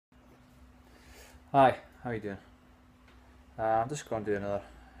Hi, how you doing? I'm just going to do another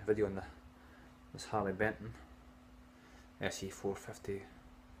video on this Harley Benton sc450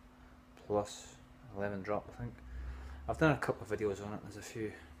 plus lemondrop, I think. I've done a couple of videos on it. There's a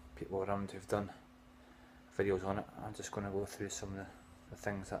few people around who've done videos on it. I'm just going to go through some of the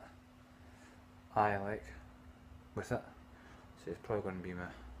things that I like with it. So it's probably going to be my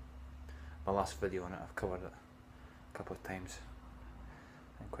last video on it. I've covered it a couple of times.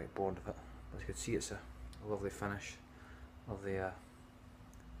 I'm quite bored of it. As you can see, it's a lovely finish, lovely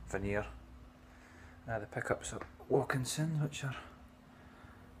veneer. The pickups are Wilkinsons, which are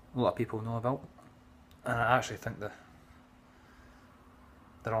a lot of people know about, and I actually think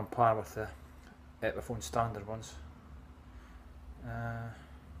they're on par with the Epiphone standard ones. Yeah,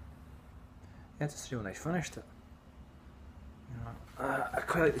 it's a real nice finish to it. I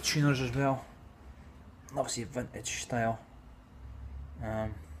quite like the tuners as well. Obviously vintage style. I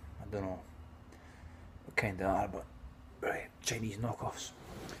don't know what kind they are, but very Chinese knockoffs.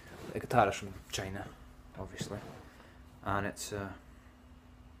 The guitar is from China, obviously, and it's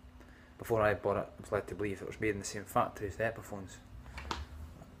before I bought it, I was led to believe it was made in the same factory as the Epiphones.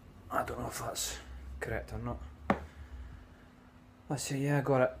 I don't know if that's correct or not. Let's see, yeah, I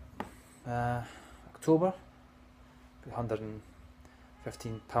got it October,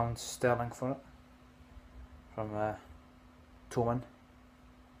 £115 sterling for it from Toman,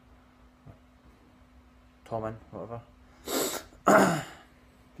 whatever.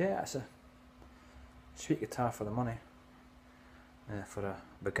 Yeah, it's a sweet guitar for the money, for a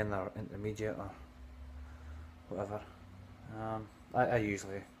beginner or intermediate or whatever. I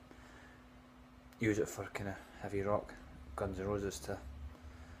usually use it for kind of heavy rock, Guns N' Roses to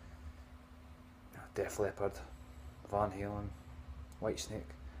Def Leppard, Van Halen,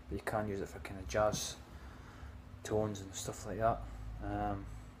 Whitesnake, but you can use it for kind of jazz tones and stuff like that. I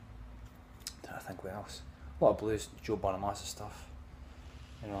think what else? A lot of blues, Joe Bonamassa stuff,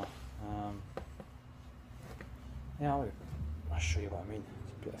 you know. Yeah, I'll show you what I mean.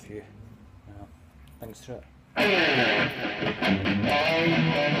 Just put a few things through it. I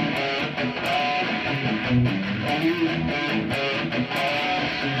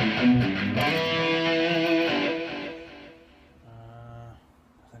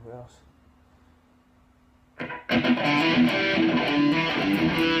think what else?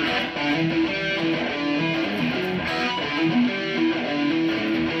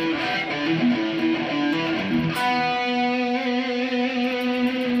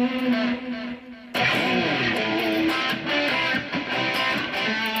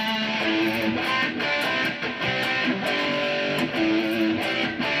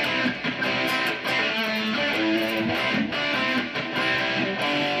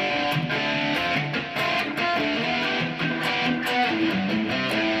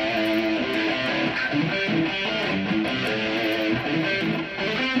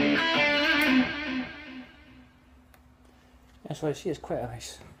 So I see it's quite a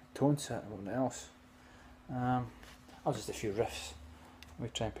nice tone set and everything else. I'll just a few riffs. Let me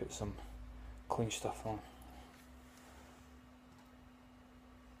try and put some clean stuff on.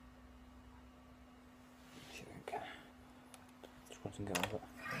 See if I can just once and get on with it.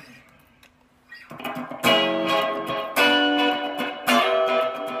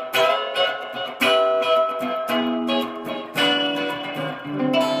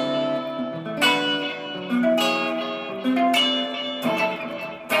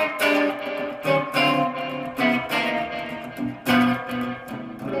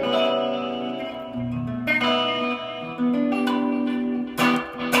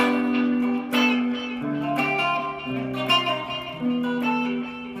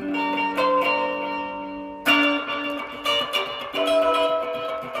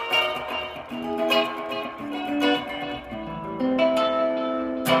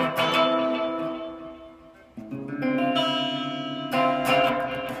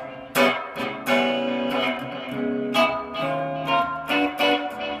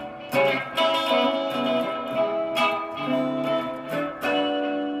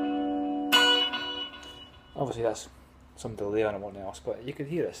 Obviously that's some delay on everything else, but you can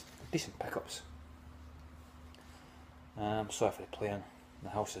hear it's decent pickups. Sorry for the playing. The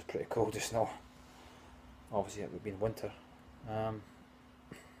house is pretty cold just now. Obviously it would be in winter.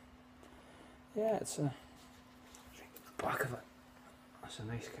 Yeah, it's the back of it. That's a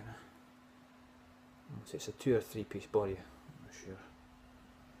nice kind of. It's a 2 or 3 piece body. I'm not sure.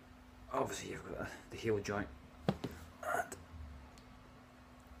 Obviously you've got the heel joint and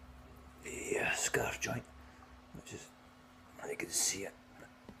the scarf joint, which is, you can see it,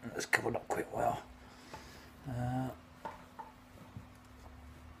 it's covered up quite well.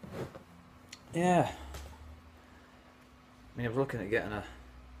 yeah, I mean I was looking at getting a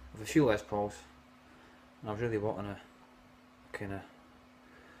few Les Pauls, and I was really wanting a kind of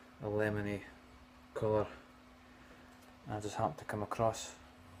a lemony colour, and I just happened to come across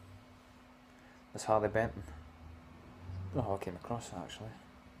this Harley Benton. I don't know how I came across it actually,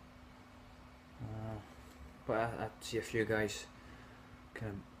 but I see a few guys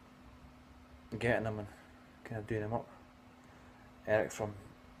kind of getting them and kind of doing them up. Eric from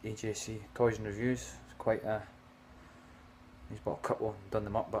EJC Toys and Reviews is quite he's bought a couple and done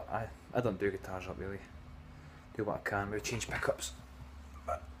them up, but I don't do guitars up really. Do what I can, maybe change pickups,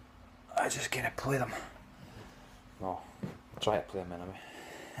 but I just kind of play them. Well, try to play them anyway.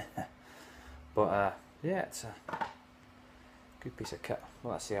 But yeah, it's a good piece of kit.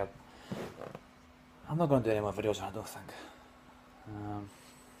 Well, let's see, I'm not going to do any more videos, I don't think.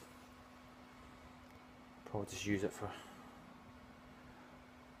 Probably just use it for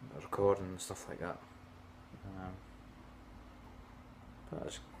recording and stuff like that. But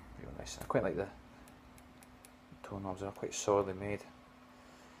it's real nice. I quite like the toe knobs, they're quite solidly made.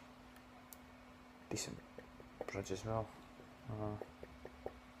 Decent bridge as well.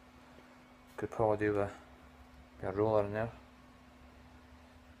 Could probably do a roller in there.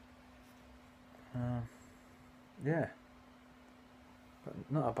 Yeah, but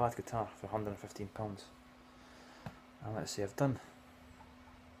not a bad guitar for £115. And let's see, I've done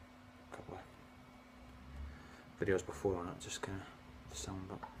a couple of videos before on it, just kind of sound,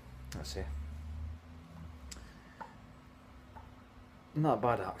 but let's see. Not a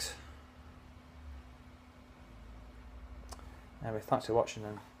bad axe. Anyway, thanks for watching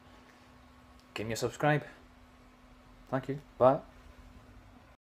and give me a subscribe. Thank you. Bye.